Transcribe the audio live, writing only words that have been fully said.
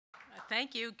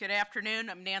Thank you. Good afternoon.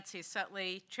 I'm Nancy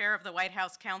Sutley, Chair of the White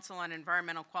House Council on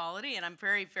Environmental Quality, and I'm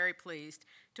very, very pleased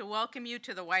to welcome you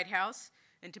to the White House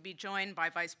and to be joined by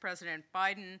Vice President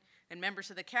Biden and members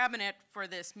of the Cabinet for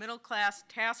this middle-class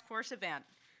task force event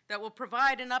that will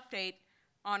provide an update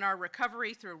on our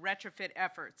recovery through retrofit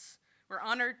efforts. We're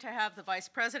honored to have the Vice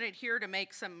President here to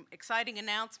make some exciting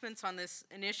announcements on this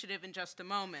initiative in just a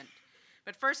moment.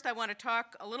 But first, I want to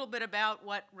talk a little bit about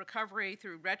what recovery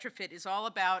through retrofit is all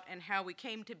about and how we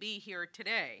came to be here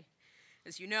today.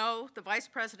 As you know, the Vice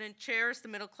President chairs the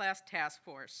Middle Class Task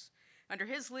Force. Under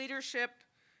his leadership,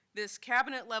 this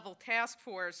cabinet-level task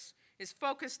force is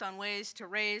focused on ways to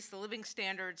raise the living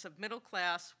standards of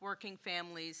middle-class working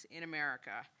families in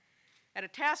America. At a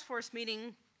task force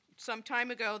meeting some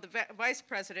time ago, the Vice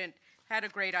President had a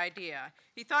great idea.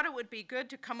 He thought it would be good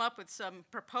to come up with some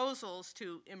proposals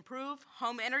to improve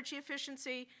home energy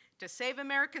efficiency, to save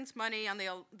Americans money on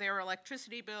their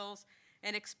electricity bills,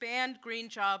 and expand green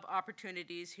job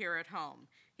opportunities here at home.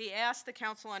 He asked the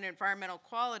Council on Environmental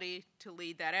Quality to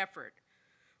lead that effort.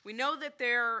 We know that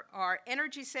there are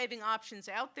energy-saving options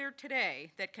out there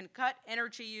today that can cut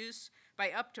energy use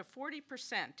by up to 40%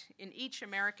 in each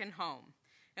American home.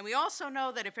 And we also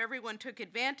know that if everyone took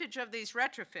advantage of these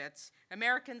retrofits,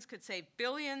 Americans could save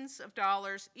billions of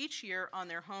dollars each year on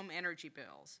their home energy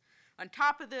bills. On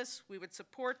top of this, we would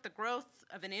support the growth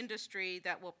of an industry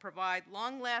that will provide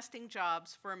long-lasting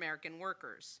jobs for American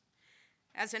workers.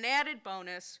 As an added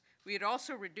bonus, we would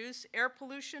also reduce air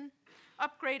pollution.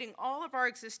 Upgrading all of our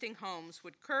existing homes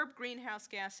would curb greenhouse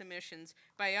gas emissions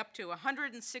by up to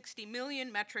 160 million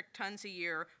metric tons a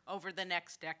year over the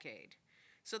next decade.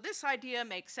 So this idea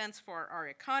makes sense for our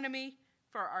economy,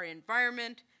 for our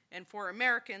environment, and for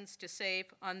Americans to save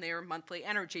on their monthly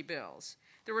energy bills.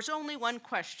 There was only one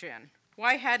question: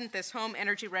 why hadn't this home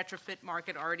energy retrofit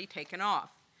market already taken off?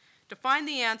 To find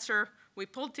the answer, we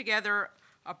pulled together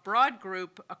a broad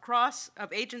group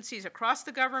of agencies across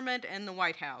the government and the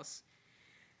White House.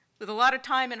 With a lot of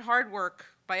time and hard work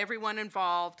by everyone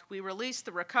involved, we released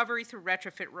the Recovery Through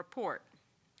Retrofit report.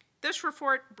 This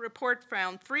report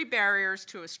found 3 barriers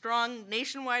to a strong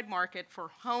nationwide market for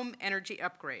home energy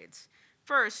upgrades.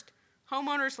 First,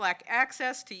 homeowners lack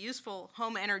access to useful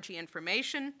home energy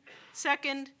information.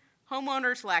 Second,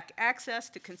 homeowners lack access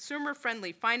to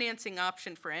consumer-friendly financing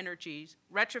option for energy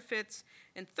retrofits.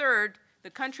 And third, the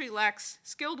country lacks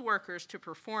skilled workers to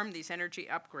perform these energy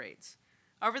upgrades.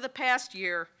 Over the past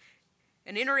year,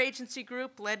 an interagency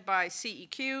group led by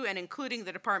CEQ and including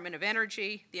the Department of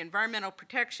Energy, the Environmental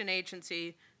Protection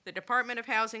Agency, the Department of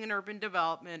Housing and Urban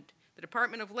Development, the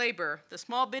Department of Labor, the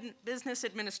Small Business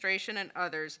Administration, and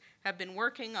others have been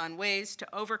working on ways to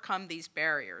overcome these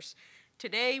barriers.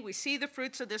 Today, we see the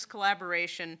fruits of this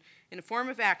collaboration in a form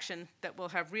of action that will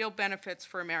have real benefits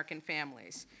for American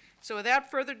families. So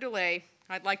without further delay,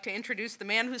 I'd like to introduce the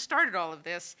man who started all of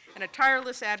this and a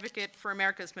tireless advocate for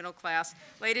America's middle class.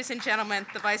 Ladies and gentlemen,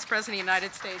 the Vice President of the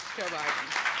United States, Joe Biden.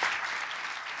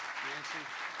 Nancy,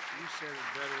 you said it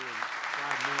better in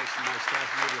 5 minutes than my staff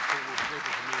made a pretty good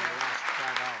paper for me in the last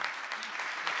 5 hours.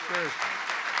 Seriously.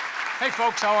 Hey,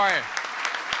 folks, how are you?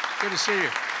 Good to see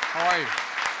you. How are you?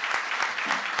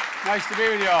 Nice to be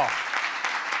with you all.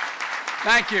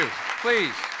 Thank you.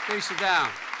 Please sit down.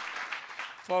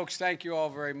 Folks, thank you all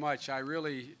very much. I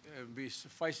really,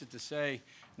 suffice it to say,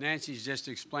 Nancy's just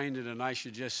explained it and I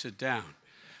should just sit down.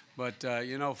 But,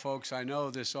 you know, folks, I know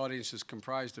this audience is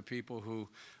comprised of people who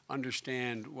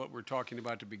understand what we're talking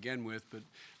about to begin with, but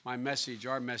my message,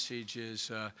 our message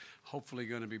is hopefully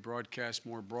going to be broadcast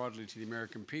more broadly to the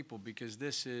American people, because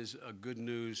this is a good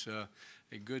news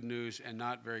and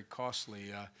not very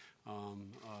costly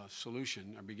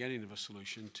solution, a beginning of a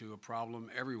solution to a problem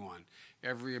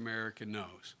every American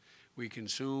knows. We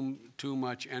consume too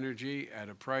much energy at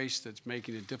a price that's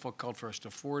making it difficult for us to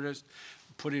afford it,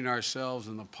 putting ourselves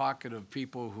in the pocket of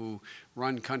people who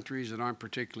run countries that aren't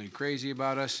particularly crazy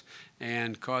about us,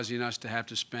 and causing us to have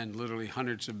to spend literally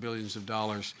hundreds of billions of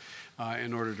dollars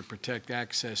in order to protect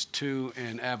access to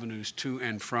and avenues to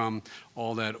and from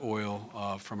all that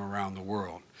oil from around the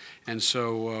world. And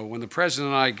so when the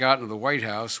President and I got into the White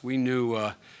House, we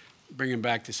knew bringing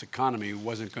back this economy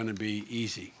wasn't going to be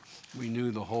easy. We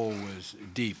knew the hole was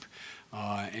deep.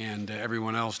 And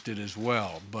everyone else did as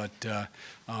well. But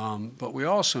we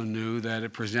also knew that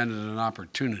it presented an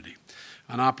opportunity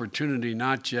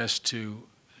not just to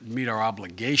meet our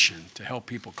obligation to help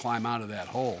people climb out of that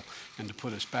hole and to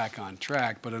put us back on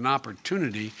track, but an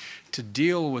opportunity to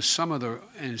deal with some of the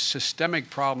systemic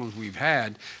problems we've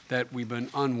had that we've been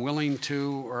unwilling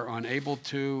to or unable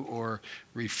to or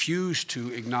refused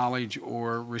to acknowledge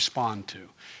or respond to.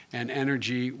 And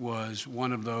energy was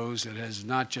one of those that has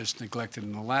not just neglected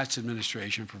in the last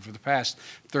administration, but for the past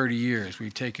 30 years,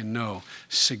 we've taken no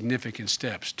significant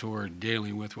steps toward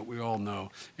dealing with what we all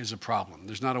know is a problem.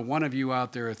 There's not a one of you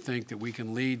out there who think that we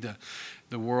can lead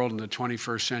the world in the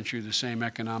 21st century with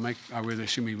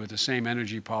the same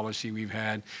energy policy we've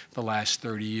had the last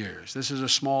 30 years. This is a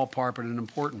small part, but an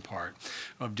important part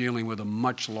of dealing with a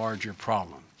much larger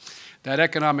problem. That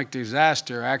economic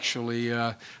disaster actually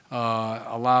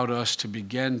allowed us to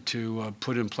begin to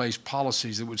put in place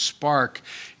policies that would spark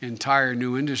entire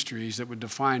new industries that would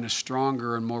define a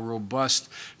stronger and more robust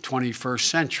 21st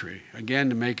century. Again,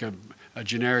 to make a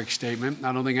generic statement,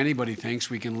 I don't think anybody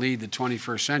thinks we can lead the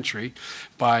 21st century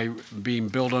by being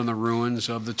built on the ruins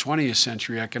of the 20th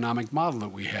century economic model that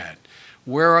we had.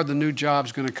 Where are the new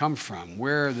jobs going to come from?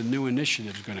 Where are the new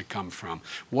initiatives going to come from?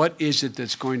 What is it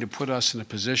that's going to put us in a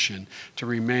position to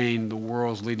remain the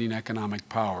world's leading economic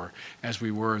power as we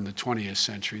were in the 20th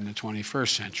century and the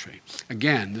 21st century?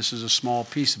 Again, this is a small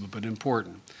piece of it, but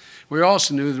important. We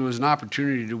also knew there was an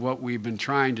opportunity to do what we've been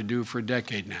trying to do for a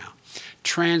decade now: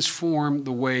 transform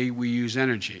the way we use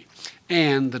energy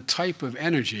and the type of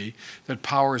energy that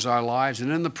powers our lives,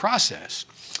 and in the process,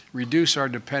 reduce our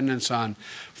dependence on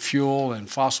fuel and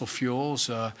fossil fuels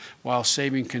while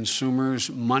saving consumers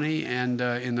money and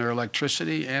in their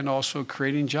electricity and also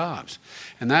creating jobs.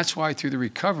 And that's why through the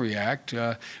Recovery Act,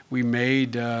 we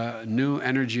made new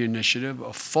energy initiative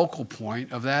a focal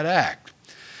point of that act.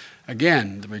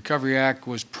 Again, the Recovery Act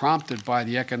was prompted by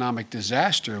the economic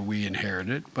disaster we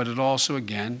inherited, but it also,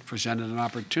 again, presented an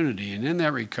opportunity. And in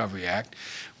that Recovery Act,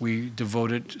 we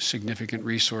devoted significant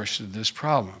resources to this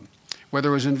problem. Whether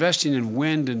it was investing in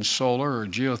wind and solar or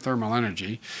geothermal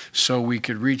energy so we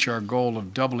could reach our goal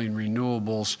of doubling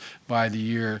renewables by the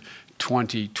year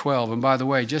 2012. And by the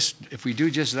way, if we do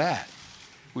just that,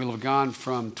 we'll have gone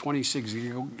from 26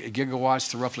 gigawatts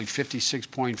to roughly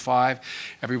 56.5.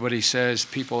 Everybody says,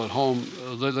 people at home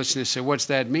listening say, what's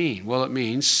that mean? Well, it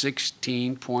means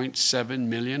 16.7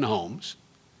 million homes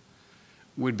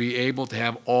would be able to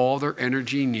have all their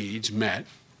energy needs met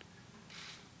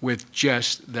with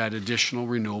just that additional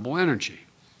renewable energy.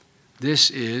 This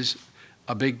is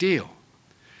a big deal.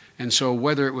 And so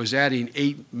whether it was adding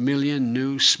 8 million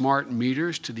new smart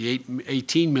meters to the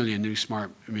 18 million new smart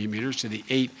meters to the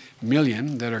 8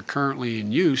 million that are currently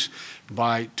in use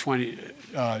by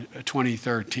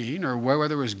 2013, or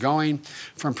whether it was going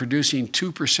from producing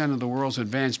 2% of the world's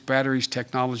advanced batteries to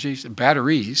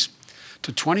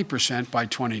 20% by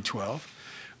 2012,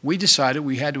 we decided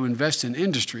we had to invest in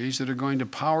industries that are going to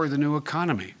power the new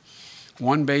economy,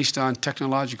 one based on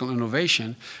technological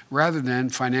innovation rather than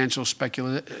financial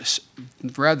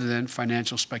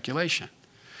speculation.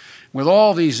 With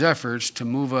all these efforts to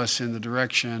move us in the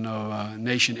direction of a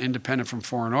nation independent from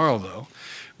foreign oil, though,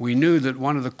 we knew that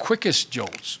one of the quickest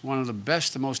jolts, one of the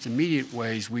best, the most immediate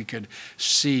ways we could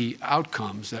see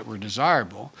outcomes that were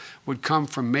desirable would come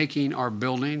from making our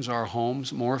buildings, our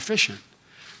homes, more efficient.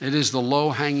 It is the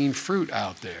low-hanging fruit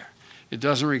out there. It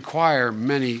doesn't require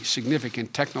many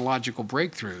significant technological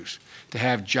breakthroughs to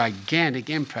have gigantic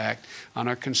impact on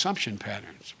our consumption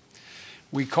patterns.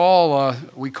 We call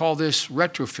this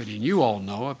retrofitting. You all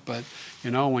know it, but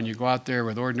you know, when you go out there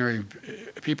with ordinary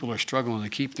people who are struggling to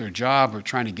keep their job or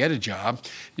trying to get a job,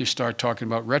 you start talking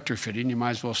about retrofitting, you might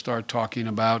as well start talking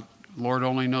about Lord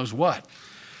only knows what.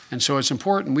 And so it's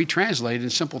important we translate in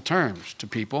simple terms to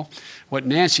people what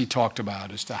Nancy talked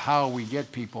about as to how we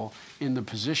get people in the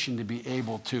position to be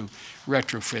able to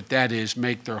retrofit, that is,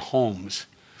 make their homes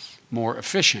more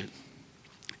efficient,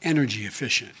 energy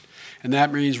efficient. And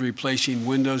that means replacing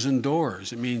windows and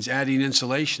doors. It means adding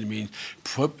insulation. It means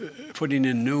putting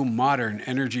in new, modern,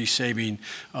 energy-saving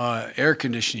air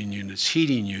conditioning units,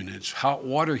 heating units, hot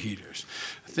water heaters.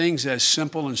 Things as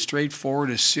simple and straightforward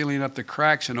as sealing up the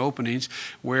cracks and openings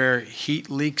where heat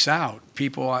leaks out.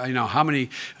 People, you know, how many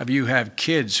of you have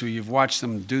kids who you've watched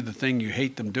them do the thing you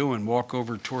hate them doing, walk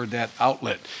over toward that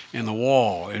outlet in the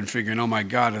wall and figuring, oh my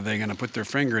God, are they going to put their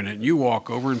finger in it? And you walk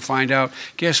over and find out,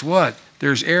 guess what?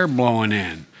 There's air blowing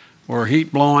in or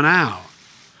heat blowing out.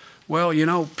 Well, you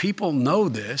know, people know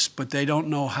this, but they don't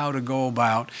know how to go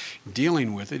about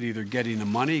dealing with it, either getting the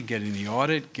money, getting the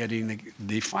audit, getting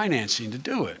the financing to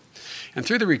do it. And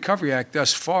through the Recovery Act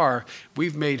thus far,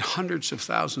 we've made hundreds of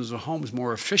thousands of homes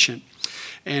more efficient,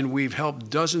 and we've helped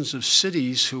dozens of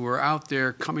cities who are out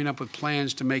there coming up with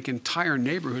plans to make entire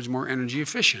neighborhoods more energy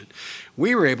efficient.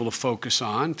 We were able to focus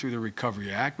on, through the Recovery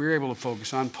Act, we were able to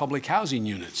focus on public housing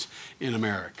units in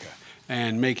America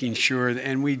and making sure,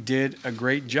 and we did a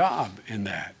great job in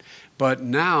that. But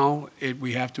now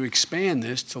we have to expand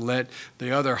this to let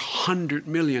the other 100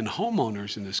 million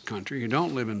homeowners in this country who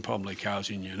don't live in public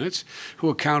housing units, who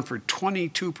account for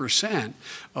 22%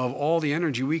 of all the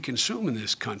energy we consume in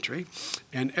this country,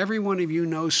 and every one of you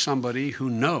knows somebody who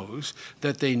knows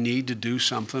that they need to do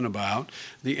something about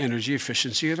the energy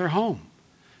efficiency of their home.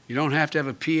 You don't have to have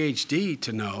a PhD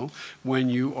to know when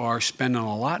you are spending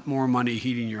a lot more money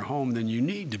heating your home than you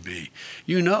need to be.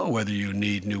 You know whether you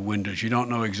need new windows. You don't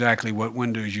know exactly what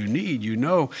windows you need. You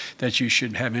know that you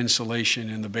should have insulation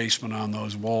in the basement on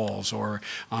those walls or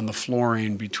on the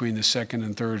flooring between the second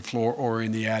and third floor or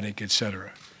in the attic,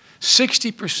 etc.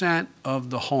 60%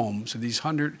 of the homes, of these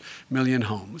 100 million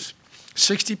homes,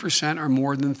 60% are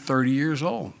more than 30 years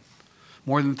old.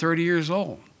 More than 30 years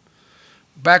old.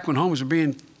 Back when homes were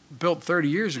being built 30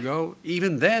 years ago,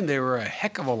 even then they were a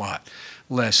heck of a lot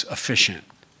less efficient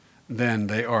than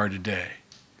they are today.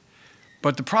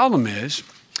 But the problem is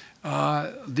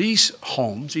these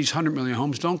homes, these 100 million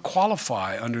homes, don't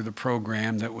qualify under the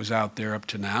program that was out there up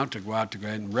to now to go out to go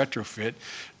ahead and retrofit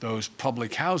those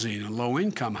public housing and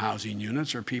low-income housing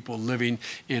units or people living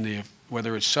in a,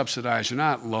 whether it's subsidized or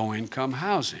not, low-income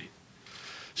housing.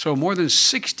 So more than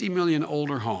 60 million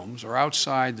older homes are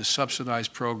outside the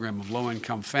subsidized program of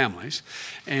low-income families,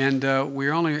 and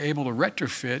we're only able to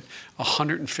retrofit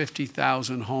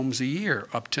 150,000 homes a year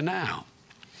up to now.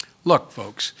 Look,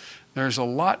 folks, there's a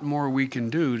lot more we can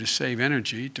do to save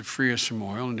energy, to free us from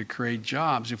oil, and to create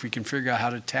jobs if we can figure out how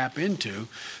to tap into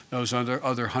those other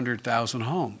 100,000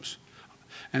 homes.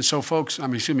 And so, folks,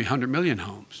 100 million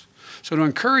homes. So to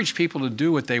encourage people to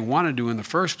do what they want to do in the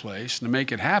first place, and to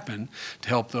make it happen, to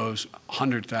help those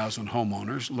 100,000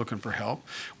 homeowners looking for help,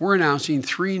 we're announcing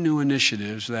 3 new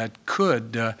initiatives that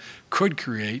could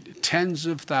create tens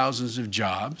of thousands of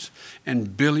jobs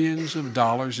and billions of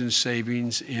dollars in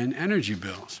savings in energy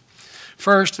bills.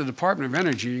 First, the Department of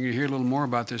Energy, you're going to hear a little more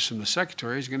about this from the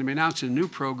Secretary, is going to be announcing a new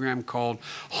program called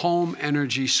Home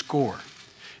Energy Score.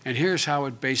 And here's how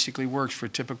it basically works for a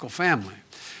typical family.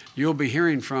 You'll be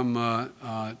hearing from a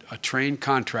trained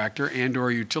contractor and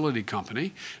or utility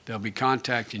company. They'll be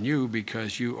contacting you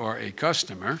because you are a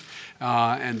customer,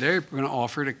 and they're going to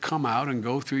offer to come out and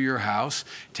go through your house.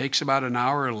 It takes about an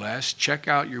hour or less, check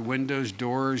out your windows,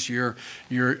 doors, your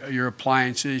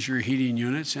appliances, your heating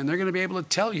units, and they're going to be able to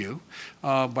tell you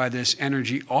by this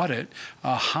energy audit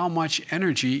how much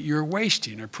energy you're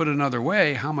wasting, or put another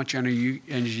way, how much energy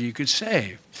you could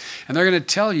save. And they're going to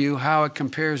tell you how it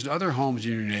compares to other homes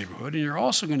in your neighborhood, and you're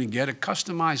also going to get a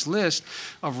customized list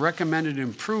of recommended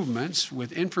improvements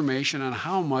with information on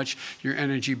how much your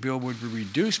energy bill would be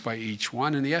reduced by each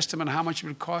one and the estimate of how much it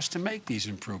would cost to make these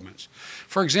improvements.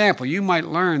 For example, you might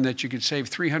learn that you could save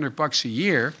 $300 a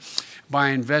year by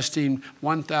investing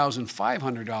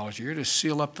 $1,500 a year to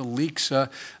seal up the leaks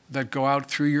that go out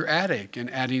through your attic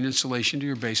and adding insulation to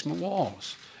your basement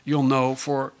walls. You'll know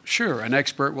for sure. An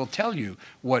expert will tell you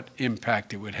what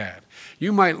impact it would have.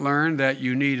 You might learn that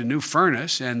you need a new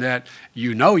furnace and that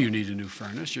you know you need a new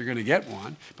furnace. You're going to get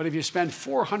one. But if you spend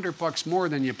 $400 more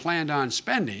than you planned on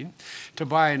spending to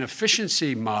buy an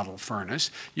efficiency model furnace,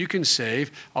 you can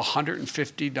save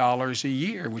 $150 a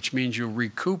year, which means you'll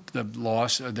recoup the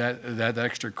loss of that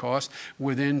extra cost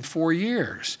within 4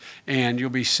 years. And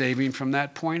you'll be saving from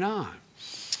that point on.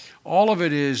 All of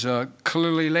it is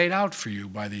clearly laid out for you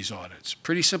by these audits.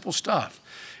 Pretty simple stuff.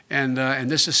 And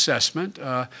this assessment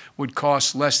would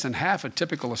cost less than half a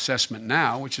typical assessment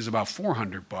now, which is about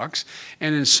 $400.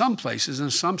 And in some places, in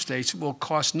some states, it will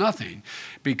cost nothing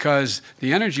because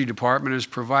the Energy Department has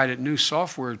provided new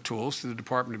software tools that the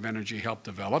Department of Energy helped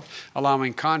develop,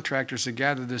 allowing contractors to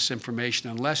gather this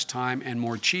information in less time and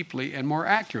more cheaply and more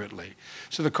accurately.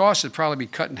 So the cost would probably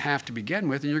be cut in half to begin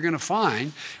with, and you're going to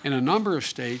find in a number of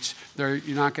states you're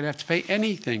not going to have to pay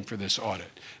anything for this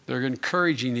audit. They're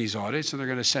encouraging these audits, and they're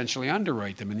going to essentially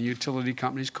underwrite them, and the utility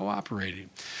companies cooperating.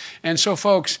 And so,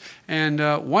 folks,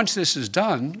 once this is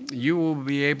done, you will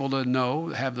be able to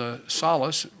have the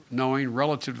solace knowing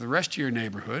relative to the rest of your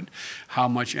neighborhood how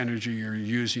much energy you're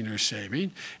using or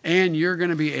saving, and you're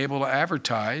going to be able to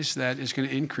advertise that it's going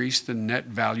to increase the net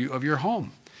value of your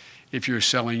home. If you're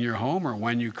selling your home or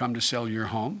when you come to sell your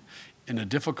home, in a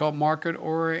difficult market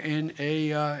or in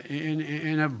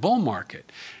a bull market.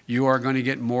 You are going to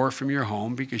get more from your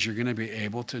home because you're going to be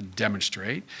able to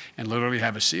demonstrate and literally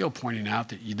have a seal pointing out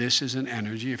that this is an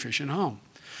energy efficient home.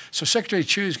 So Secretary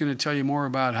Chu is going to tell you more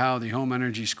about how the Home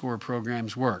Energy Score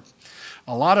programs work.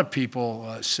 A lot of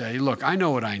people say, look, I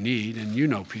know what I need, and you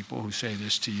know people who say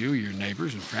this to you, your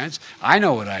neighbors and friends. I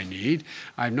know what I need.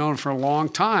 I've known for a long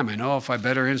time. I know if I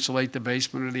better insulate the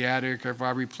basement or the attic, or if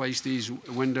I replace these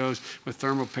windows with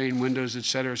thermal pane windows, et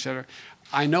cetera, et cetera.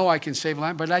 I know I can save a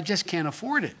lot, but I just can't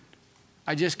afford it.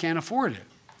 I just can't afford it.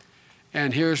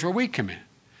 And here's where we come in.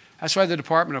 That's why the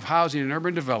Department of Housing and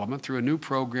Urban Development, through a new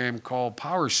program called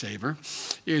Power Saver,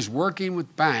 is working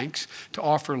with banks to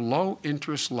offer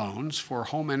low-interest loans for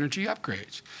home energy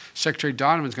upgrades. Secretary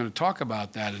Donovan's going to talk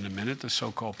about that in a minute, the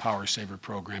so-called Power Saver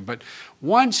program. But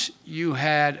once you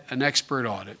had an expert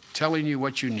audit telling you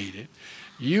what you needed,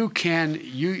 you can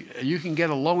get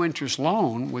a low-interest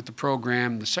loan with the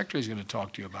program the Secretary is going to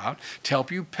talk to you about to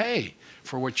help you pay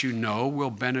for what you know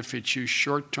will benefit you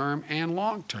short-term and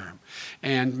long-term,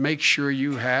 and make sure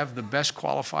you have the best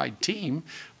qualified team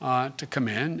to come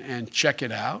in and check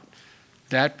it out.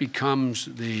 That becomes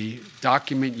the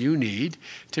document you need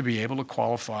to be able to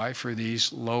qualify for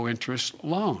these low-interest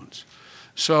loans.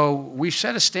 So we've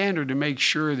set a standard to make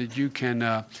sure that you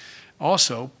can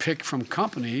also pick from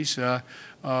companies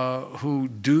who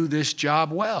do this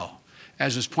job well.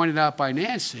 As was pointed out by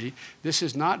Nancy, this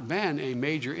has not been a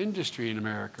major industry in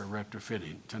America,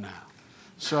 retrofitting, to now.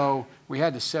 So we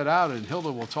had to set out, and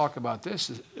Hilda will talk about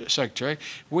this, Secretary.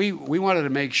 We wanted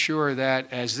to make sure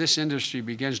that as this industry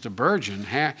begins to burgeon,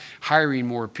 hiring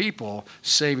more people,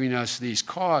 saving us these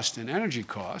costs and energy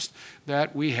costs,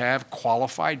 that we have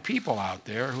qualified people out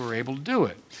there who are able to do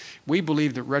it. We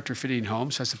believe that retrofitting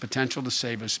homes has the potential to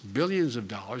save us billions of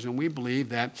dollars, and we believe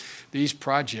that these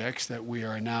projects that we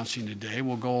are announcing today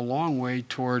will go a long way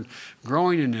toward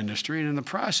growing an industry and in the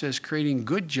process creating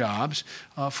good jobs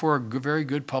for a very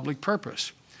good public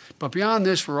purpose. But beyond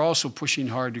this, we're also pushing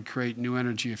hard to create new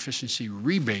energy efficiency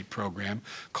rebate program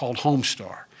called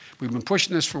Homestar. We've been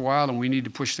pushing this for a while, and we need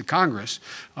to push the Congress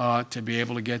to be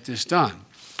able to get this done.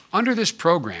 Under this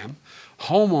program,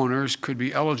 homeowners could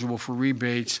be eligible for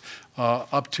rebates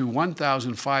up to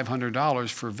 $1,500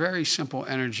 for very simple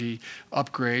energy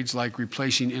upgrades like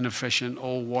replacing inefficient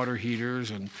old water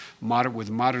heaters and with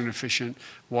modern efficient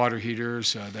water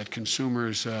heaters that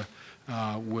consumers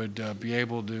would be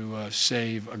able to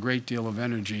save a great deal of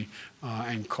energy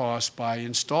and cost by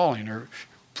installing or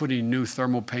putting new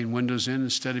thermal pane windows in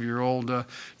instead of your old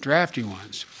drafty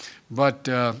ones. But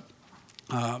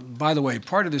by the way,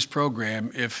 part of this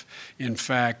program, if in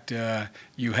fact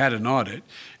you had an audit,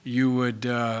 you would,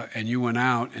 and you went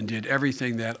out and did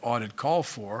everything that audit called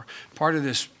for, part of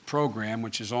this program,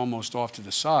 which is almost off to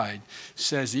the side,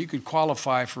 says that you could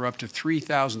qualify for up to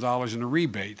 $3,000 in a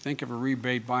rebate. Think of a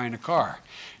rebate buying a car.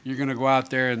 You're going to go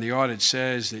out there and the audit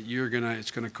says that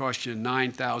it's going to cost you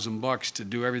 $9,000 to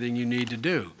do everything you need to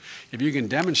do. If you can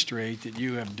demonstrate that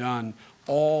you have done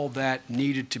all that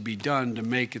needed to be done to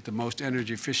make it the most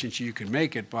energy efficient you can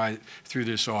make it through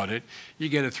this audit, you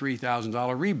get a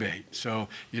 $3,000 rebate. So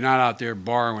you're not out there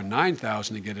borrowing $9,000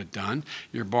 to get it done.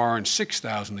 You're borrowing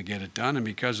 $6,000 to get it done. And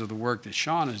because of the work that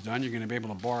Sean has done, you're going to be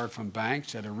able to borrow it from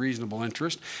banks at a reasonable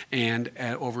interest and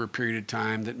over a period of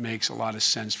time that makes a lot of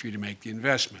sense for you to make the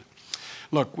investment.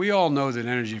 Look, we all know that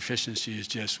energy efficiency is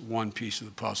just one piece of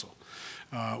the puzzle.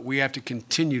 We have to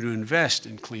continue to invest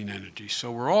in clean energy.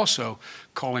 So we're also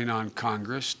calling on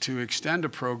Congress to extend a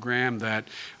program that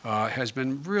has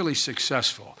been really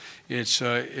successful. It's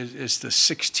the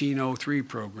 1603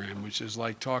 program, which is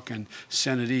like talking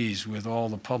Senatese with all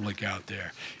the public out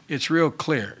there. It's real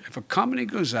clear. If a company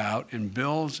goes out and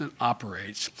builds and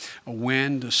operates a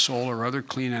wind, a solar, or other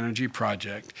clean energy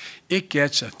project, it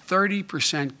gets a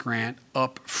 30% grant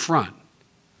up front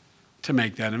to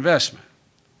make that investment.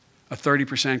 A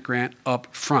 30% grant up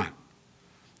front,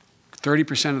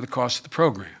 30% of the cost of the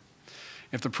program.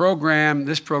 If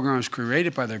this program was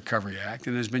created by the Recovery Act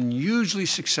and has been hugely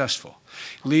successful,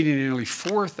 leading to nearly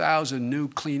 4,000 new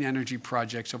clean energy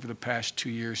projects over the past 2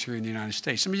 years here in the United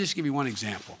States. Let me just give you one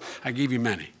example. I gave you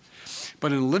many.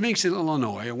 But in Livingston,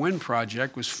 Illinois, a wind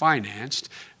project was financed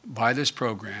by this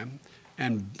program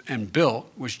and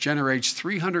built, which generates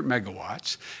 300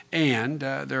 megawatts, and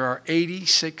there are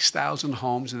 86,000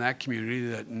 homes in that community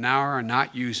that now are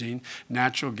not using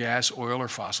natural gas, oil, or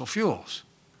fossil fuels.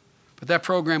 But that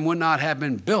program would not have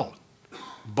been built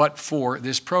but for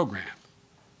this program.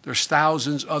 There's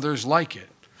thousands others like it,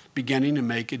 beginning to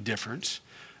make a difference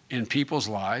in people's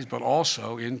lives, but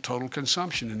also in total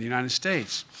consumption in the United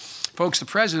States. Folks, the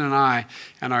President and I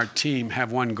and our team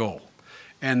have one goal,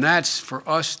 and that's for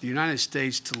us, the United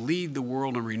States, to lead the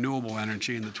world in renewable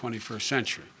energy in the 21st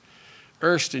century.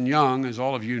 Ernst & Young, as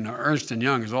all of you know, is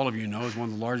one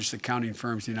of the largest accounting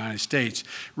firms in the United States,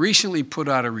 recently put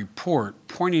out a report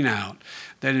pointing out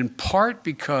that in part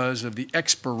because of the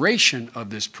expiration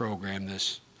of this program,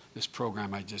 this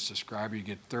program I just described, you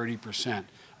get 30%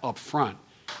 up front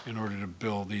in order to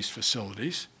build these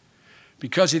facilities.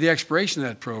 Because of the expiration of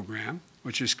that program,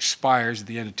 which expires at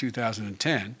the end of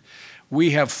 2010,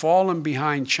 we have fallen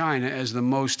behind China as the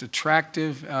most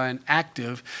attractive and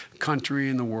active country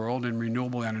in the world in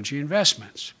renewable energy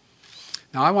investments.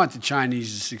 Now, I want the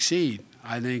Chinese to succeed.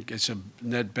 I think it's a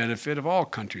net benefit of all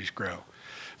countries grow.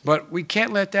 But we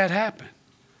can't let that happen.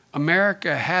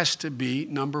 America has to be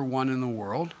number one in the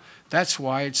world. That's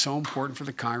why it's so important for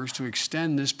the Congress to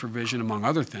extend this provision, among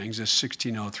other things, this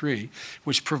 1603,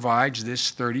 which provides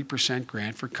this 30%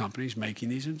 grant for companies making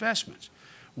these investments.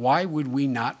 Why would we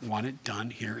not want it done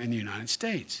here in the United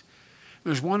States?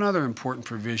 There's one other important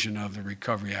provision of the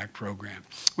Recovery Act program,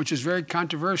 which is very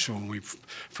controversial when we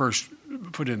first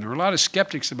put in. There were a lot of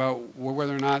skeptics about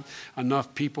whether or not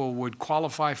enough people would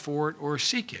qualify for it or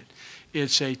seek it.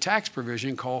 It's a tax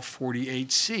provision called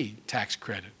 48C tax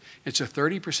credit. It's a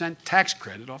 30% tax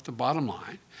credit off the bottom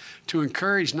line to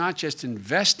encourage not just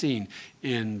investing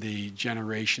in the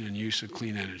generation and use of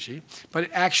clean energy, but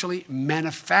actually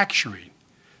manufacturing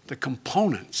the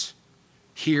components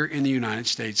here in the United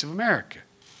States of America.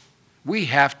 We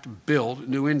have to build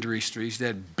new industries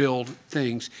that build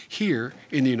things here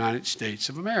in the United States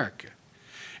of America.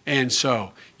 And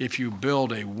so if you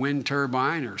build a wind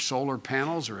turbine or solar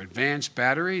panels or advanced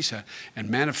batteries and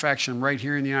manufacture them right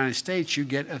here in the United States, you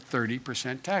get a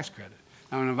 30% tax credit.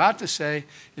 Now, what I'm about to say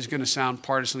is going to sound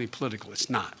partisanly political. It's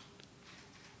not.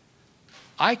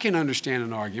 I can understand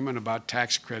an argument about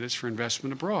tax credits for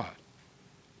investment abroad,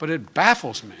 but it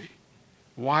baffles me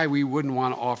why we wouldn't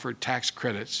want to offer tax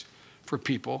credits for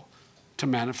people to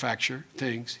manufacture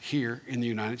things here in the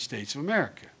United States of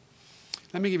America.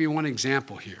 Let me give you one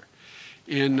example here.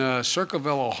 In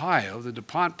Circleville, Ohio, the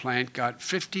DuPont plant got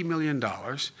 $50 million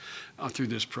through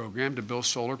this program to build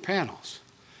solar panels.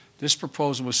 This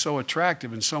proposal was so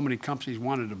attractive and so many companies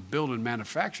wanted to build and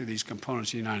manufacture these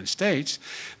components in the United States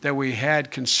that we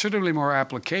had considerably more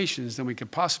applications than we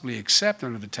could possibly accept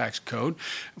under the tax code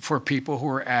for people who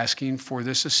are asking for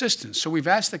this assistance. So we've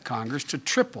asked the Congress to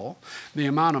triple the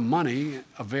amount of money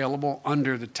available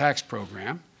under the tax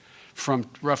program from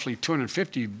roughly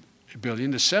 $250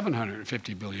 billion to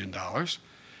 $750 billion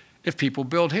if people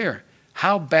build here.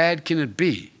 How bad can it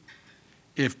be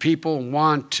if people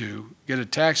want to get a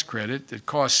tax credit that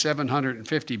costs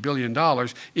 $750 billion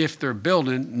if they're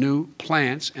building new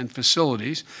plants and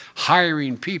facilities,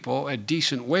 hiring people at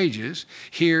decent wages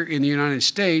here in the United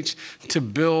States to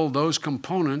build those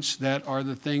components that are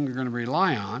the thing we're going to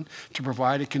rely on to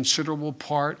provide a considerable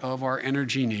part of our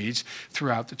energy needs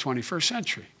throughout the 21st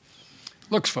century?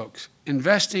 Look, folks,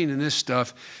 investing in this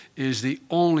stuff is the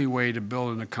only way to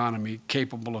build an economy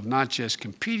capable of not just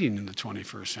competing in the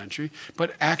 21st century,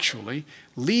 but actually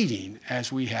leading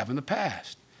as we have in the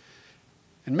past.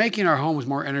 And making our homes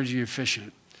more energy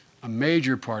efficient, a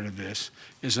major part of this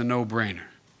is a no-brainer.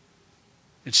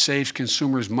 It saves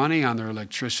consumers money on their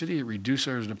electricity. It reduces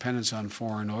our dependence on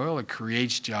foreign oil. It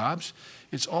creates jobs.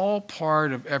 It's all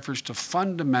part of efforts to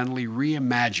fundamentally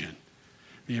reimagine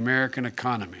the American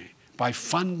economy by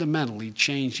fundamentally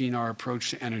changing our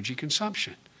approach to energy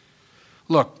consumption.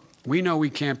 Look, we know we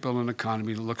can't build an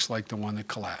economy that looks like the one that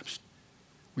collapsed.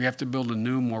 We have to build a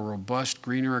new, more robust,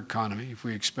 greener economy if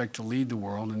we expect to lead the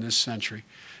world in this century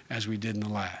as we did in the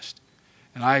last.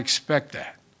 And I expect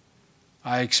that.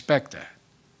 I expect that.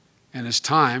 And it's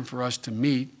time for us to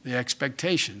meet the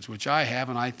expectations, which I have,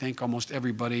 and I think almost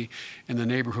everybody in the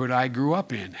neighborhood I grew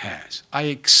up in has. I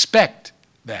expect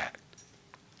that.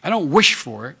 I don't wish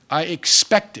for it. I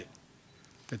expect it,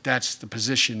 that that's the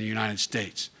position the United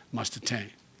States must attain.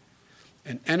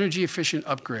 And energy-efficient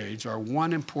upgrades are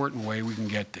one important way we can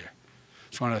get there.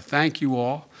 So I want to thank you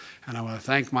all, and I want to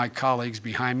thank my colleagues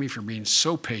behind me for being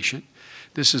so patient.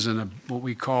 This is what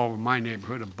we call in my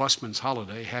neighborhood a busman's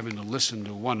holiday, having to listen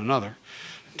to one another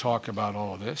talk about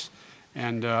all of this.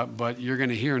 But you're going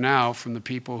to hear now from the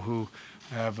people who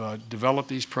have developed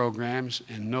these programs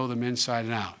and know them inside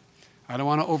and out. I don't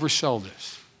want to oversell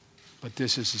this, but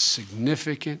this is a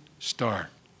significant start.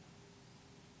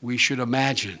 We should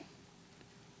imagine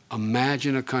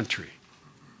a country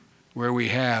where we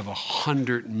have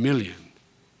 100 million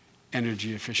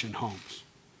energy-efficient homes.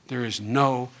 There is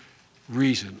no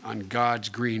reason on God's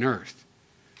green earth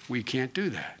we can't do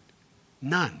that.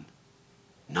 None.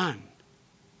 None.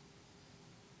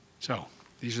 So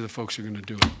these are the folks who are going to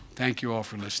do it. Thank you all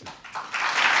for listening.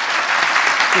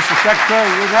 Mr. Secretary,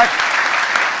 you're next.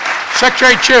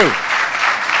 Secretary Chu.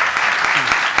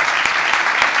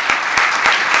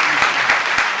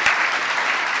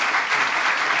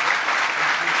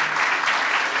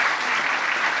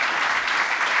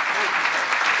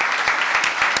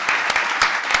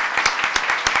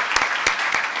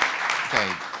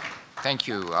 Thank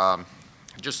you.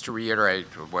 Just to reiterate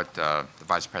what the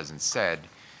Vice President said,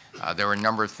 there were a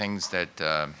number of things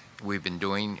that we've been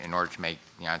doing in order to make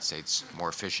the United States more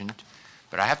efficient.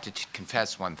 But I have to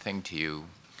confess one thing to you.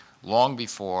 Long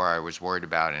before I was worried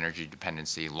about energy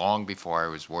dependency, long before I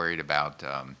was worried about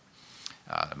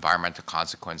environmental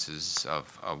consequences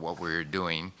of what we were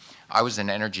doing, I was in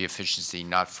energy efficiency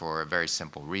not for a very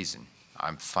simple reason.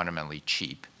 I'm fundamentally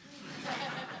cheap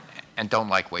and don't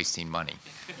like wasting money.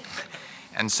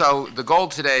 And so the goal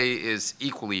today is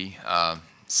equally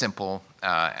simple,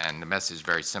 and the message is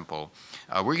very simple.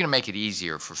 We're going to make it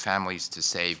easier for families to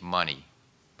save money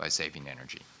by saving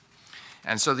energy.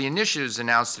 And so the initiatives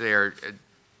announced today are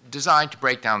designed to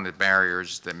break down the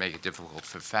barriers that make it difficult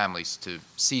for families to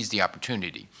seize the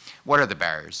opportunity. What are the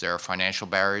barriers? There are financial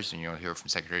barriers, and you'll hear from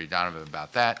Secretary Donovan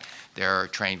about that. There are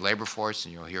trained labor force,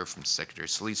 and you'll hear from Secretary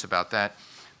Solis about that.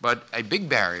 But a big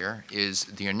barrier is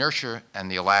the inertia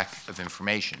and the lack of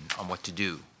information on what to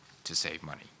do to save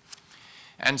money.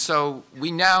 And so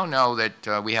we now know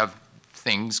that we have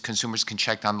things consumers can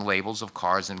check on the labels of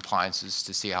cars and appliances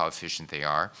to see how efficient they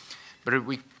are. But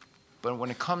when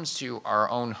it comes to our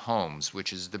own homes,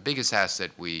 which is the biggest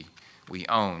asset we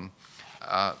own,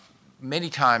 many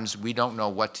times we don't know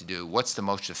what to do. What's the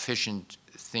most efficient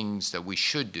things that we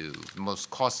should do, the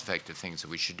most cost-effective things that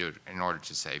we should do in order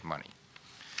to save money?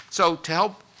 So to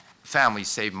help families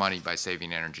save money by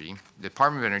saving energy, the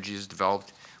Department of Energy has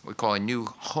developed what we call a new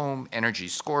home energy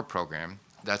score program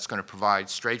that's going to provide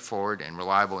straightforward and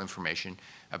reliable information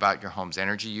about your home's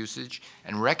energy usage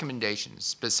and recommendations,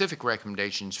 specific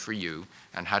recommendations for you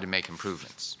on how to make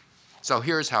improvements. So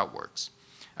here's how it works.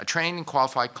 A trained and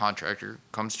qualified contractor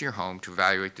comes to your home to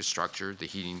evaluate the structure, the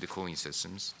heating, the cooling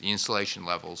systems, the insulation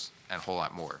levels, and a whole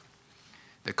lot more.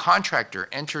 The contractor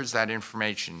enters that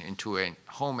information into a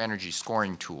home energy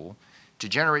scoring tool to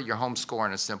generate your home score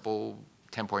on a simple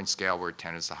 10-point scale where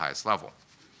 10 is the highest level.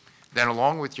 Then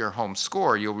along with your home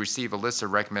score, you'll receive a list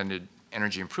of recommended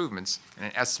energy improvements and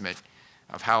an estimate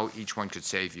of how each one could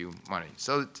save you money.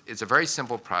 So it's a very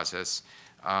simple process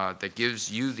that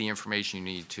gives you the information you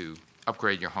need to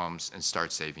upgrade your homes and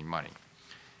start saving money.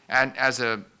 And as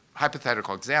a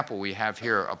hypothetical example, we have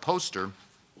here a poster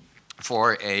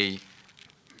for a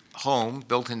home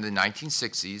built in the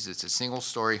 1960s. It's a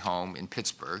single-story home in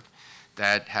Pittsburgh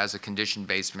that has a conditioned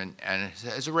basement and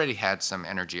has already had some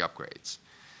energy upgrades.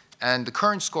 And the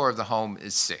current score of the home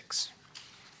is 6.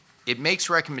 It makes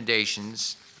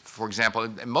recommendations, for example,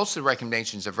 and most of the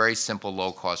recommendations are very simple,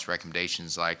 low-cost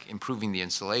recommendations like improving the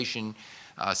insulation,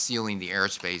 sealing the air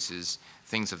spaces,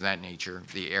 things of that nature,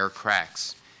 the air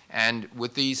cracks. And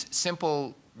with these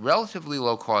simple, relatively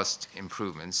low-cost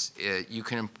improvements, you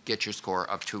can get your score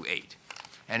up to 8.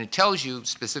 And it tells you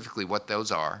specifically what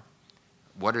those are,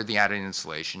 what are the added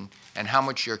insulation, and how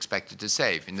much you're expected to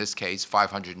save. In this case,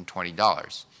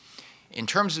 $520. In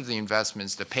terms of the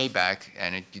investments, the payback,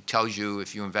 and it tells you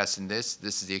if you invest in this,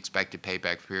 this is the expected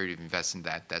payback period. If you invest in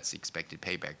that, that's the expected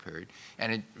payback period.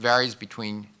 And it varies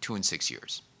between 2 and 6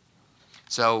 years.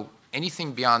 So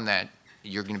anything beyond that,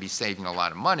 you're going to be saving a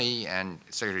lot of money, and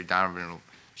Secretary Donovan will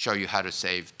show you how to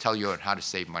save, tell you how to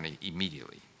save money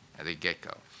immediately at the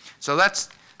get-go. So that's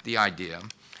the idea.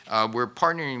 We're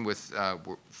partnering with,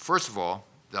 first of all,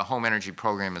 the home energy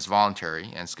program is voluntary,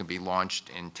 and it's going to be launched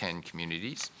in 10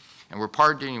 communities. And we're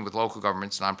partnering with local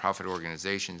governments, nonprofit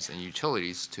organizations, and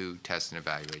utilities to test and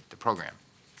evaluate the program.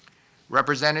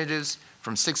 Representatives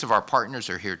from 6 of our partners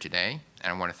are here today,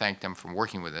 and I want to thank them for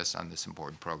working with us on this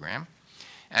important program.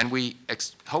 And we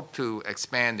hope to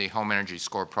expand the Home Energy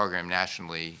Score program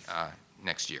nationally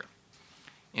next year.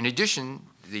 In addition,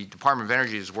 the Department of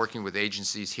Energy is working with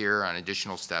agencies here on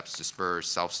additional steps to spur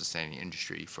self-sustaining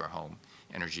industry for home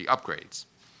energy upgrades.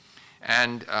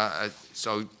 And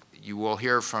so you will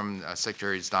hear from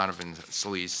Secretaries Donovan and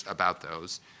Solis about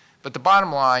those. But the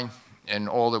bottom line, and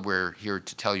all that we're here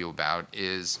to tell you about,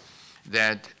 is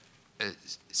that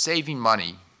saving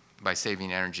money by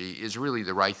saving energy is really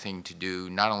the right thing to do,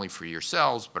 not only for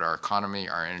yourselves, but our economy,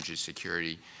 our energy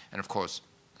security, and of course,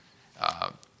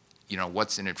 you know,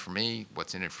 what's in it for me?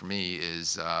 What's in it for me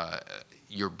is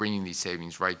you're bringing these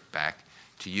savings right back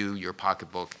to you, your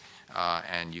pocketbook,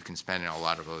 and you can spend it on a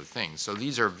lot of other things. So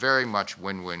these are very much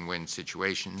win-win-win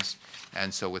situations.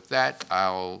 And so with that,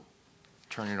 I'll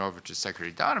turn it over to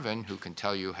Secretary Donovan, who can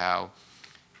tell you how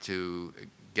to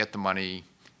get the money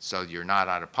so you're not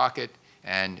out of pocket,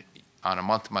 and on a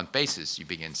month-to-month basis, you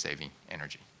begin saving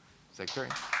energy. Secretary?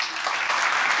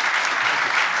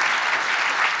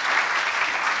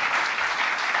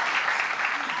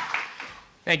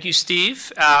 Thank you,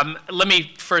 Steve. Let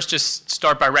me first just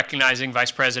start by recognizing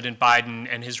Vice President Biden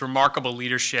and his remarkable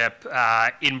leadership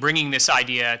in bringing this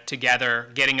idea together,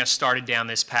 getting us started down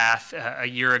this path a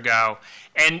year ago,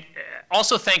 and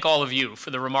also thank all of you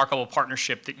for the remarkable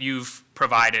partnership that you've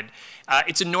provided.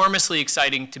 It's enormously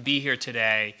exciting to be here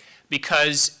today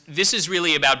because this is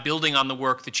really about building on the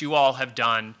work that you all have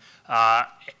done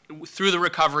through the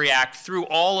Recovery Act, through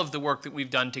all of the work that we've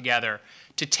done together,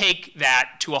 to take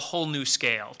that to a whole new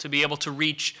scale, to be able to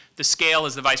reach the scale,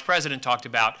 as the Vice President talked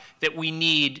about, that we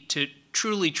need to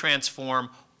truly transform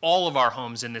all of our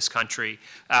homes in this country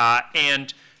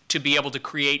and to be able to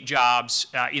create jobs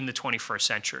in the 21st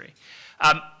century.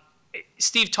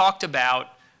 Steve talked about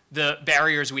the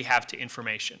barriers we have to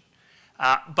information,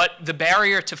 but the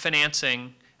barrier to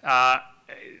financing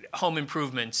home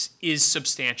improvements is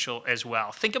substantial as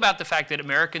well. Think about the fact that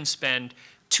Americans spend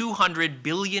 $200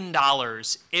 billion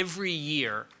every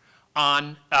year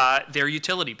on their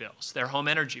utility bills, their home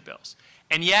energy bills.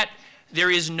 And yet, there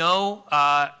is no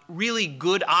really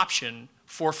good option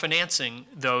for financing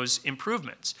those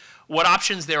improvements. What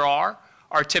options there are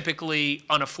typically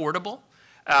unaffordable.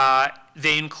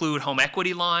 They include home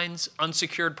equity lines,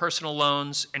 unsecured personal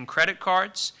loans, and credit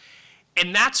cards.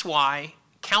 And that's why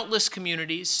countless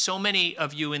communities, so many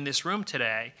of you in this room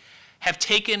today, have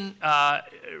taken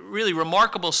really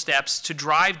remarkable steps to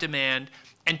drive demand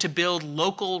and to build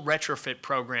local retrofit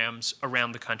programs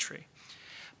around the country.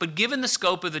 But given the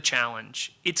scope of the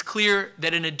challenge, it's clear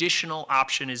that an additional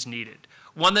option is needed,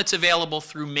 one that's available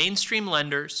through mainstream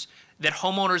lenders that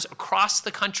homeowners across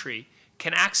the country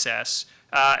can access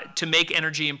to make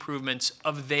energy improvements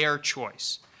of their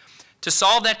choice. To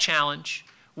solve that challenge,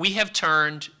 we have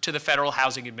turned to the Federal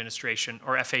Housing Administration,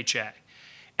 or FHA.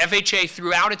 FHA,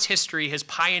 throughout its history, has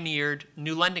pioneered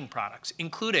new lending products,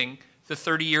 including the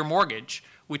 30-year mortgage,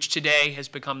 which today has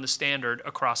become the standard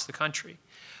across the country.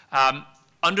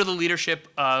 Under the leadership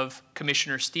of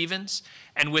Commissioner Stevens,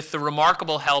 and with the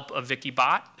remarkable help of Vicki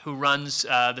Bott, who runs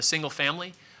the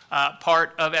single-family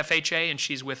part of FHA, and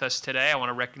she's with us today. I want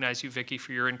to recognize you, Vicki,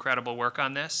 for your incredible work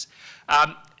on this.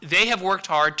 They have worked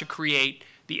hard to create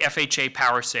the FHA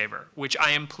Power Saver, which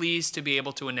I am pleased to be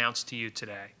able to announce to you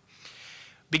today.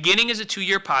 Beginning as a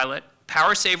 2-year pilot,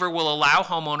 Power Saver will allow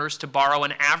homeowners to borrow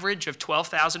an average of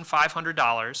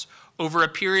 $12,500 over a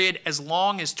period as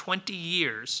long as 20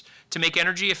 years to make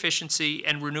energy efficiency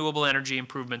and renewable energy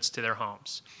improvements to their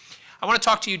homes. I want to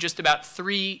talk to you just about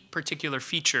 3 particular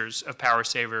features of Power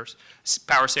Saver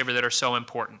that are so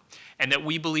important and that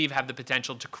we believe have the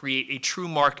potential to create a true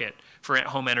market for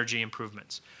home energy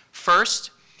improvements.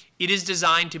 First, it is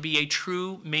designed to be a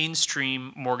true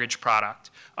mainstream mortgage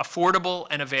product, affordable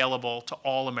and available to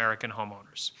all American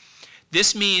homeowners.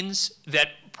 This means that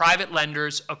private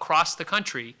lenders across the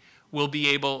country will be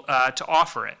able to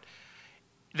offer it.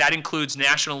 That includes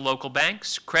national and local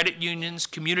banks, credit unions,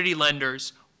 community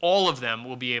lenders. All of them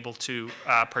will be able to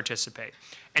participate.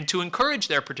 And to encourage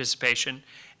their participation,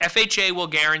 FHA will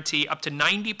guarantee up to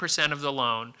 90% of the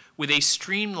loan with a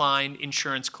streamlined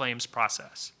insurance claims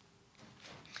process.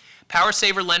 Power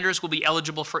Saver lenders will be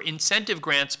eligible for incentive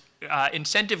grants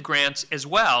as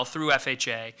well through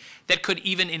FHA that could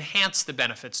even enhance the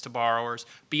benefits to borrowers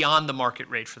beyond the market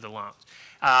rate for the loans.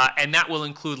 And that will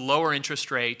include lower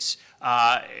interest rates,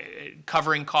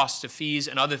 covering costs of fees,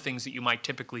 and other things that you might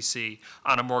typically see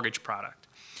on a mortgage product.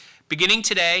 Beginning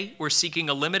today, we're seeking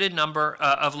a limited number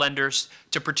of lenders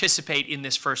to participate in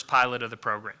this first pilot of the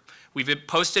program. We've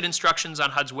posted instructions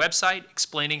on HUD's website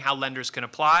explaining how lenders can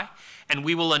apply, and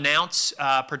we will announce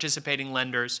participating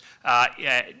lenders at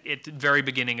the very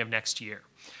beginning of next year.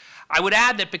 I would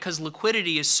add that because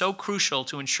liquidity is so crucial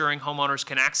to ensuring homeowners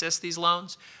can access these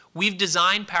loans, we've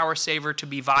designed Power Saver to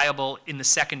be viable in the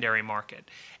secondary market.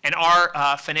 And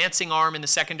our financing arm in the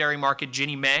secondary market,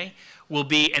 Ginnie Mae, will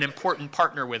be an important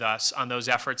partner with us on those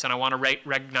efforts. And I want to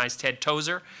recognize Ted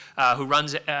Tozer, who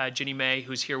runs Ginnie Mae,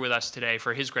 who's here with us today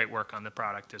for his great work on the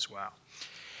product as well.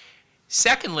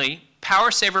 Secondly,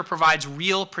 Power Saver provides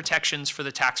real protections for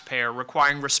the taxpayer,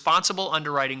 requiring responsible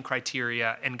underwriting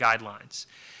criteria and guidelines.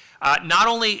 Not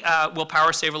only will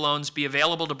Power Saver loans be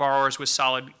available to borrowers with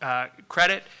solid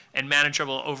credit and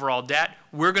manageable overall debt,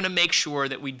 we're going to make sure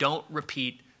that we don't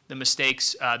repeat the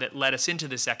mistakes that led us into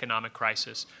this economic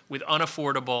crisis with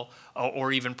unaffordable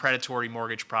or even predatory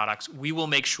mortgage products. We will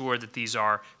make sure that these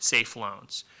are safe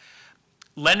loans.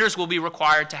 Lenders will be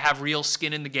required to have real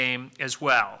skin in the game as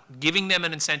well, giving them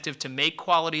an incentive to make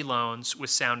quality loans with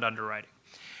sound underwriting.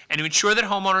 And to ensure that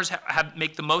homeowners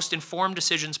make the most informed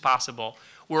decisions possible,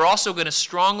 we're also going to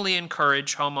strongly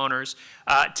encourage homeowners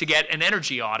to get an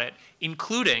energy audit,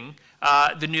 including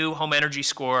the new home energy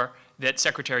score that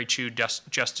Secretary Chu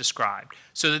just described,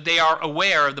 so that they are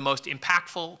aware of the most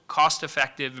impactful,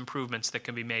 cost-effective improvements that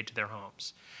can be made to their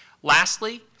homes.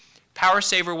 Lastly,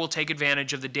 PowerSaver will take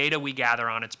advantage of the data we gather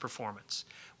on its performance.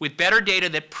 With better data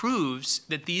that proves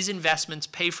that these investments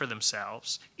pay for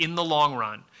themselves in the long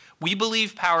run, we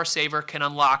believe PowerSaver can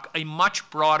unlock a much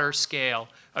broader scale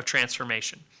of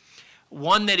transformation.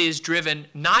 One that is driven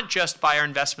not just by our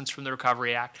investments from the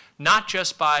Recovery Act, not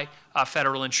just by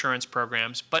federal insurance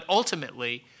programs, but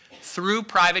ultimately through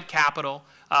private capital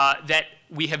that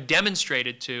we have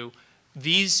demonstrated to,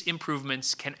 these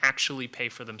improvements can actually pay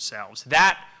for themselves.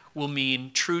 That will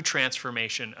mean true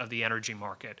transformation of the energy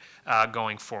market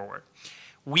going forward.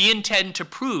 We intend to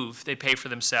prove they pay for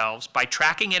themselves by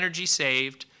tracking energy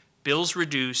saved, bills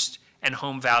reduced, and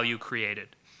home value created.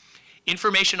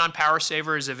 Information on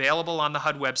PowerSaver is available on the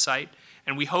HUD website,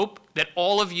 and we hope that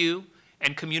all of you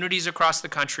and communities across the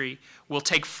country will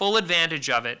take full advantage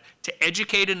of it to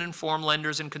educate and inform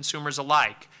lenders and consumers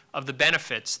alike of the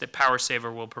benefits that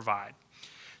PowerSaver will provide.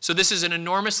 So this is an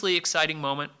enormously exciting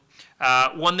moment,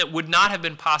 one that would not have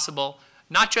been possible,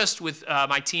 not just with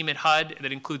my team at HUD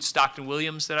that includes Stockton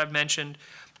Williams that I've mentioned,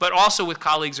 but also with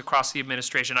colleagues across the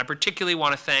administration. I particularly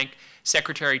want to thank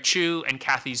Secretary Chu and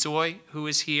Kathy Zoy, who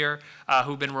is here,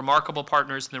 who've been remarkable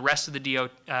partners, and the rest of the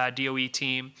DOE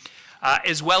team,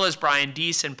 as well as Brian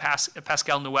Deese and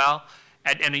Pascal Noel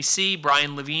at NEC,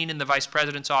 Brian Levine in the Vice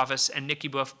President's office, and Nikki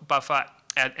Buffett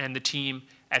and the team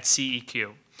at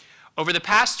CEQ. Over the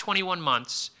past 21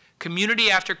 months,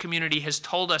 community after community has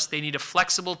told us they need a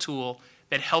flexible tool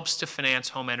that helps to finance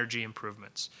home energy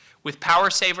improvements. With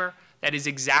PowerSaver, that is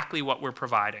exactly what we're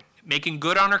providing, making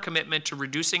good on our commitment to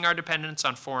reducing our dependence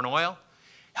on foreign oil,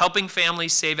 helping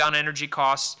families save on energy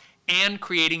costs, and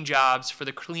creating jobs for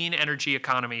the clean energy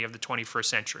economy of the 21st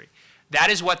century.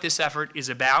 That is what this effort is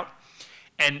about.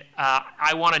 And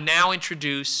I want to now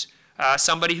introduce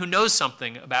somebody who knows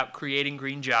something about creating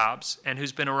green jobs and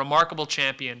who's been a remarkable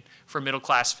champion for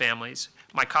middle-class families,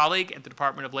 my colleague at the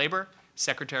Department of Labor,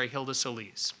 Secretary Hilda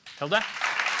Solis. Hilda?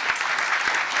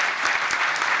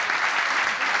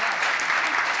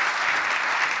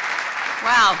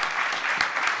 Wow.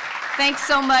 Thanks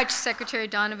so much, Secretary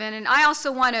Donovan. And I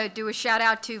also want to do a shout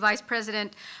out to Vice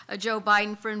President Joe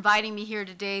Biden for inviting me here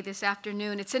today, this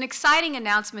afternoon. It's an exciting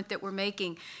announcement that we're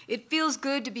making. It feels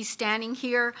good to be standing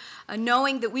here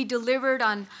knowing that we delivered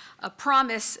on a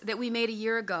promise that we made a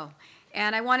year ago.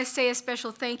 And I want to say a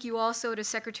special thank you also to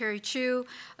Secretary Chu,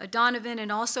 Donovan,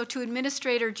 and also to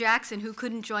Administrator Jackson, who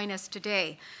couldn't join us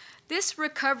today. This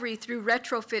Recovery Through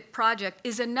Retrofit project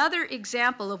is another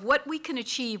example of what we can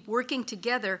achieve working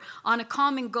together on a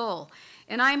common goal.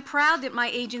 And I am proud that my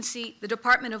agency, the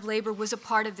Department of Labor, was a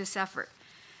part of this effort.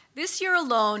 This year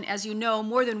alone, as you know,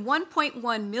 more than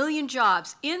 1.1 million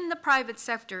jobs in the private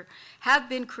sector have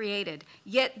been created,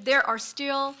 yet there are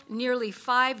still nearly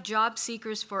 5 job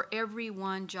seekers for every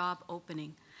 1 job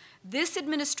opening. This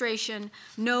administration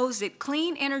knows that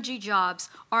clean energy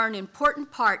jobs are an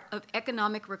important part of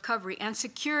economic recovery and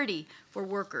security for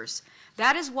workers.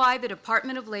 That is why the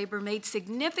Department of Labor made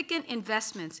significant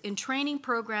investments in training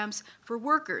programs for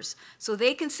workers so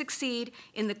they can succeed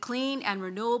in the clean and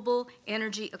renewable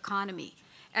energy economy.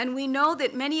 And we know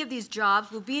that many of these jobs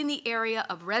will be in the area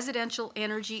of residential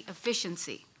energy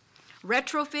efficiency.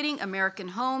 Retrofitting American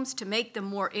homes to make them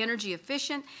more energy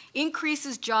efficient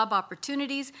increases job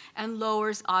opportunities and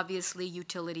lowers, obviously,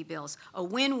 utility bills. A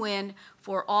win-win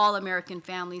for all American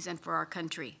families and for our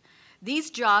country.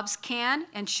 These jobs can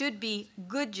and should be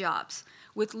good jobs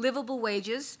with livable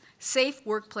wages, safe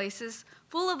workplaces,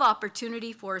 full of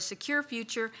opportunity for a secure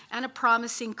future and a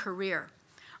promising career.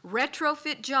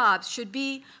 Retrofit jobs should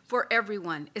be for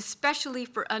everyone, especially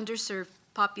for underserved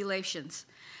populations.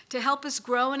 To help us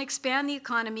grow and expand the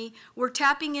economy, we're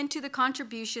tapping into the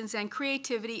contributions and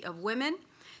creativity of women,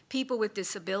 people with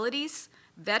disabilities,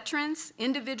 veterans,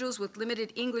 individuals with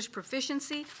limited English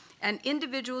proficiency, and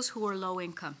individuals who are low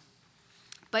income.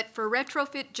 But for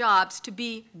retrofit jobs to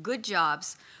be good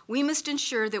jobs, we must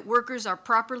ensure that workers are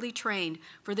properly trained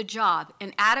for the job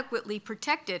and adequately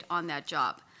protected on that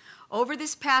job. Over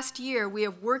this past year, we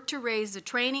have worked to raise the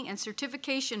training and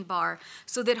certification bar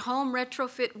so that home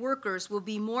retrofit workers will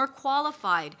be more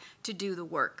qualified to do the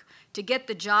work, to get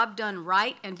the job done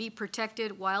right and be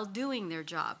protected while doing their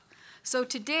job. So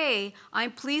today,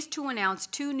 I'm pleased to announce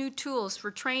 2 new tools for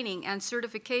training and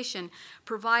certification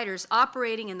providers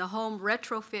operating in the home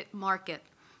retrofit market: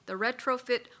 the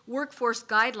Retrofit Workforce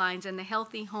Guidelines and the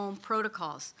Healthy Home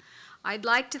Protocols. I'd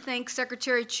like to thank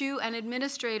Secretary Chu and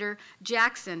Administrator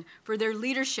Jackson for their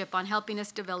leadership on helping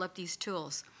us develop these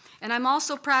tools. And I'm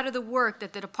also proud of the work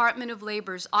that the Department of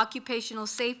Labor's Occupational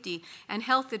Safety and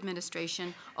Health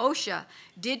Administration, OSHA,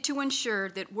 did to ensure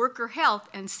that worker health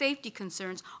and safety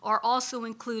concerns are also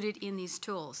included in these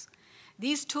tools.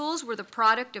 These tools were the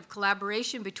product of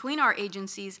collaboration between our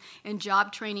agencies and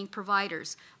job training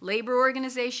providers, labor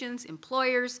organizations,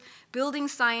 employers, building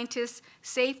scientists,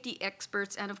 safety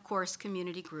experts, and of course,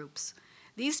 community groups.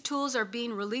 These tools are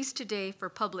being released today for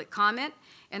public comment,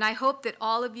 and I hope that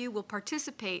all of you will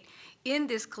participate in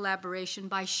this collaboration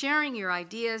by sharing your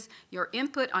ideas, your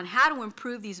input on how to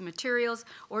improve these materials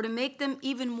or to make them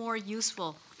even more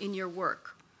useful in your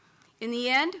work. In the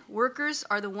end, workers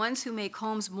are the ones who make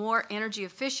homes more energy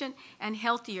efficient and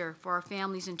healthier for our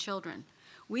families and children.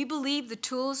 We believe the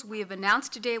tools we have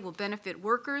announced today will benefit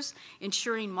workers,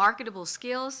 ensuring marketable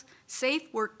skills, safe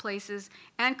workplaces,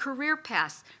 and career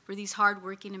paths for these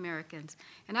hardworking Americans.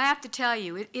 And I have to tell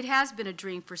you, it has been a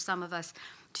dream for some of us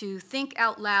to think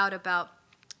out loud about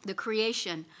the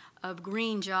creation of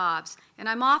green jobs. And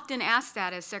I'm often asked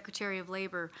that as Secretary of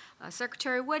Labor,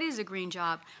 Secretary, what is a green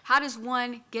job? How does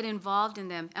one get involved in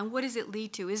them? And what does it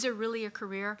lead to? Is it really a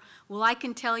career? Well, I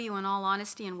can tell you in all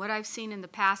honesty, and what I've seen in the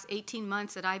past 18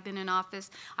 months that I've been in office,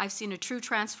 I've seen a true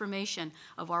transformation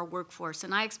of our workforce,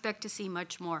 and I expect to see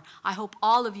much more. I hope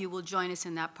all of you will join us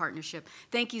in that partnership.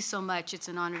 Thank you so much. It's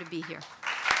an honor to be here.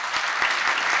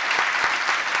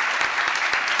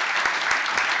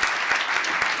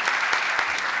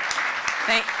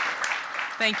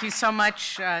 Thank you so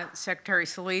much, Secretary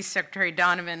Solis, Secretary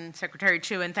Donovan, Secretary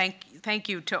Chu, and thank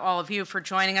you to all of you for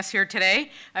joining us here today.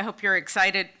 I hope you're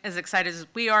excited as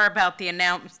we are about the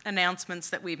announcements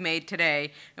that we've made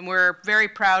today, and we're very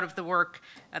proud of the work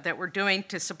that we're doing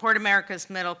to support America's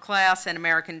middle class and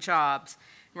American jobs.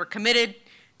 We're committed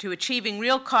to achieving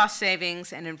real cost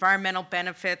savings and environmental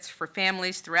benefits for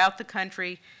families throughout the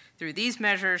country through these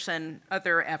measures and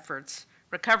other efforts.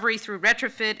 Recovery through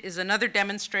retrofit is another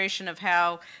demonstration of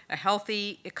how a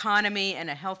healthy economy and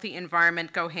a healthy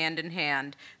environment go hand in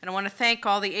hand. And I want to thank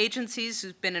all the agencies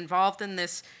who've been involved in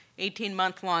this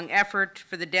 18-month-long effort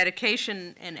for the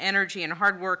dedication and energy and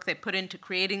hard work they put into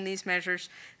creating these measures,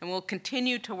 and we'll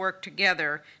continue to work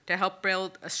together to help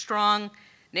build a strong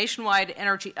nationwide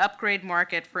energy upgrade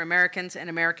market for Americans and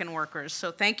American workers.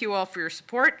 So thank you all for your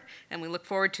support, and we look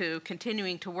forward to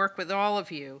continuing to work with all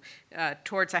of you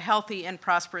towards a healthy and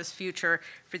prosperous future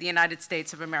for the United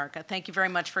States of America. Thank you very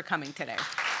much for coming today.